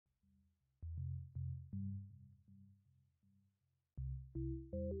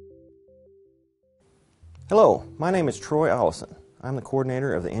Hello, my name is Troy Ollison. I'm the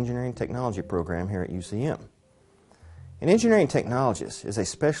coordinator of the Engineering Technology program here at UCM. An engineering technologist is a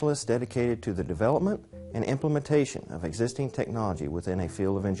specialist dedicated to the development and implementation of existing technology within a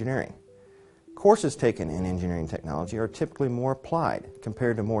field of engineering. Courses taken in engineering technology are typically more applied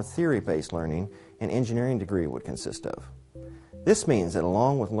compared to more theory-based learning an engineering degree would consist of. This means that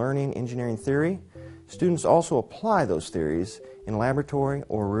along with learning engineering theory, students also apply those theories in laboratory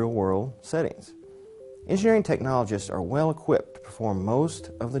or real-world settings. Engineering technologists are well equipped to perform most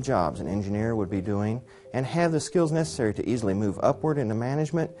of the jobs an engineer would be doing and have the skills necessary to easily move upward into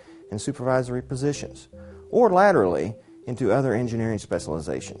management and supervisory positions, or laterally into other engineering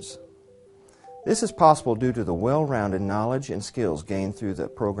specializations. This is possible due to the well-rounded knowledge and skills gained through the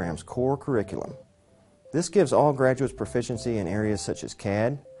program's core curriculum. This gives all graduates proficiency in areas such as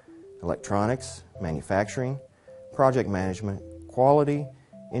CAD, electronics, manufacturing, project management, quality,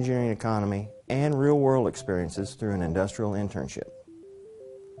 engineering economy, and real-world experiences through an industrial internship.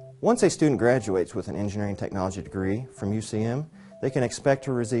 Once a student graduates with an engineering technology degree from UCM, they can expect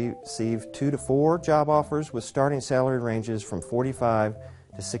to receive 2 to 4 job offers with starting salary ranges from $45,000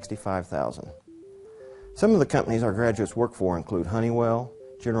 to $65,000. Some of the companies our graduates work for include Honeywell,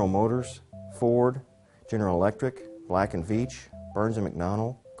 General Motors, Ford, General Electric, Black & Veatch, Burns &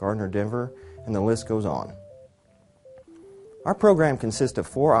 McDonnell, Gardner Denver, and the list goes on. Our program consists of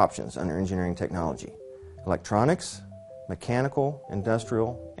 4 options under engineering technology: electronics, mechanical,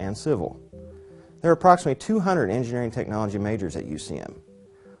 industrial, and civil. There are approximately 200 engineering technology majors at UCM.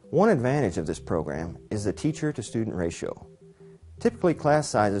 One advantage of this program is the teacher-to-student ratio. Typically, class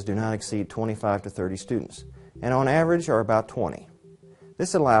sizes do not exceed 25 to 30 students, and on average are about 20.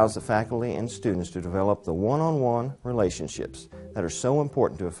 This allows the faculty and students to develop the one-on-one relationships that are so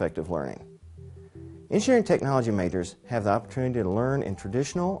important to effective learning. Engineering technology majors have the opportunity to learn in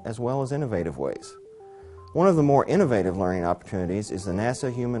traditional as well as innovative ways. One of the more innovative learning opportunities is the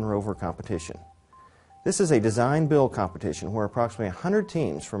NASA Human Rover Competition. This is a design-build competition where approximately 100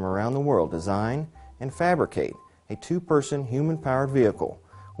 teams from around the world design and fabricate a 2-person human-powered vehicle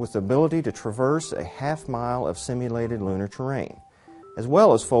with the ability to traverse a half-mile of simulated lunar terrain, as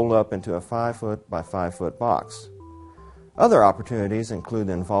well as fold up into a 5-foot by 5-foot box. Other opportunities include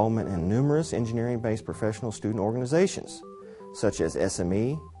the involvement in numerous engineering-based professional student organizations, such as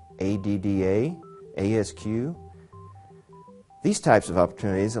SME, ADDA, ASQ. These types of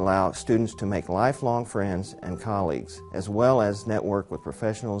opportunities allow students to make lifelong friends and colleagues, as well as network with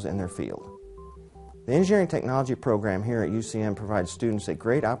professionals in their field. The engineering technology program here at UCM provides students a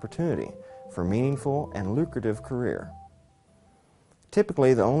great opportunity for meaningful and lucrative career.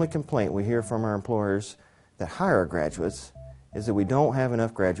 Typically, the only complaint we hear from our employers that hire our graduates is that we don't have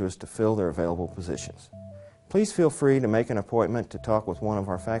enough graduates to fill their available positions. Please feel free to make an appointment to talk with one of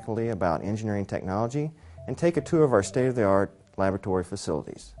our faculty about engineering technology and take a tour of our state-of-the-art laboratory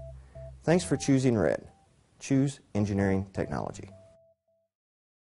facilities. Thanks for choosing RED. Choose engineering technology.